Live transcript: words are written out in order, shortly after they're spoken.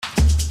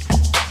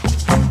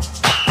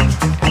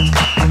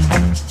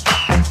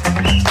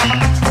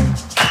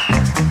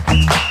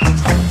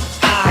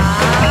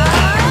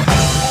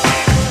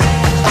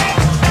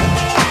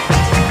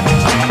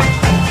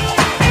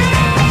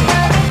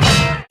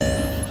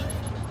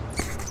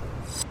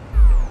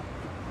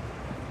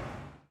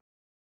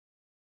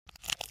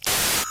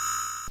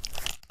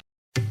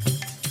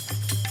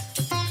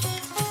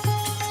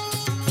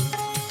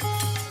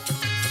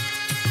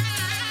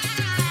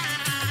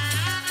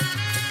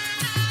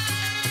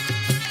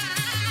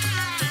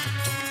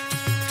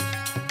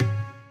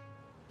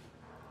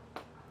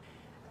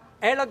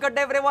Hello, good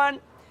everyone.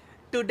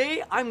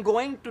 Today I'm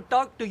going to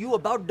talk to you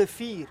about the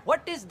fear.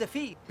 What is the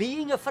fear?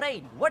 Being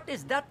afraid. What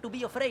is that to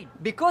be afraid?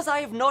 Because I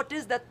have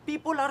noticed that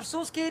people are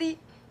so scary.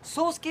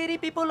 So scary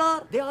people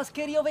are. They are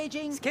scary of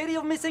aging, scary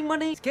of missing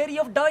money, scary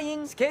of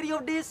dying, scary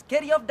of this,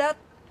 scary of that.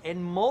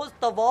 And most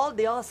of all,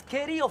 they are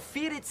scary of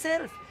fear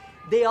itself.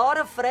 They are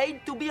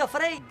afraid to be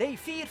afraid. They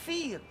fear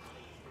fear.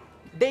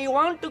 They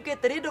want to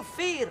get rid of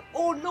fear.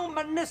 Oh no,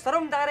 madness,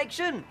 wrong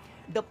direction.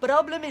 The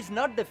problem is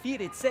not the fear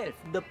itself.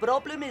 The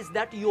problem is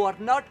that you are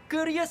not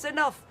curious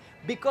enough.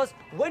 Because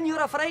when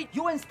you're afraid,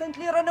 you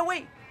instantly run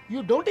away.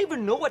 You don't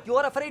even know what you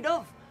are afraid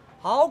of.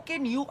 How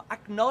can you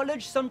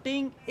acknowledge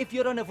something if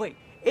you run away?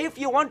 If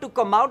you want to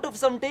come out of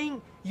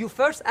something, you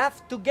first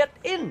have to get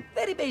in.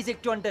 Very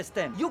basic to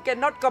understand. You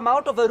cannot come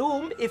out of a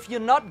room if you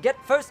not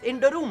get first in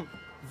the room.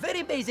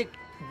 Very basic.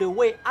 The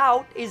way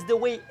out is the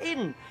way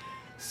in.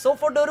 So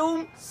for the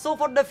room, so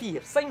for the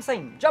fear.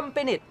 Same. Jump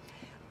in it.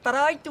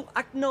 Try to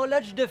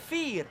acknowledge the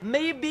fear.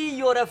 Maybe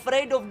you're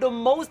afraid of the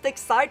most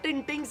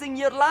exciting things in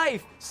your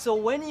life. So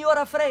when you're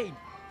afraid,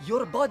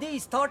 your body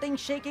is starting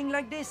shaking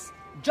like this.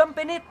 Jump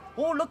in it.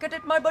 Oh, look at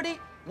it, my buddy.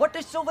 What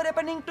is so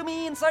happening to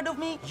me inside of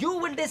me? You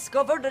will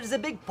discover there is a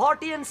big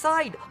party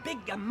inside. Big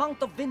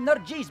amount of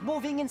energy is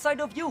moving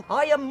inside of you.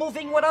 I am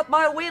moving without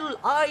my will.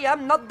 I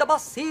am not the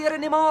boss here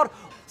anymore.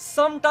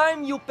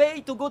 Sometime you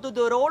pay to go to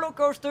the roller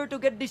coaster to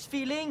get this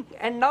feeling,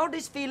 and now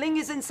this feeling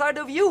is inside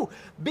of you.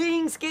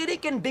 Being scary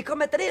can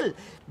become a thrill.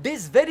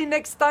 This very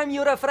next time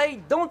you're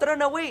afraid, don't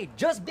run away.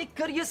 Just be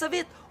curious of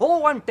it.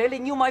 Oh, I'm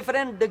telling you, my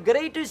friend, the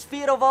greatest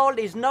fear of all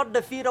is not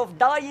the fear of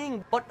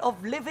dying, but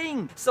of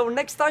living. So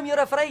next time you're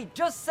afraid,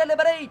 just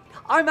celebrate.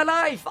 I'm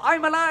alive,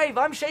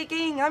 I'm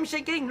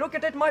shaking. Look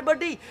at it, my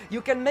buddy. You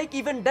can make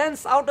even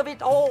dance out of it.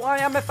 Oh,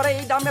 I'm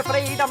afraid, I'm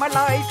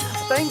alive.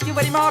 Thank you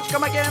very much.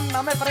 Come again.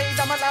 I'm afraid,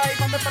 I'm alive.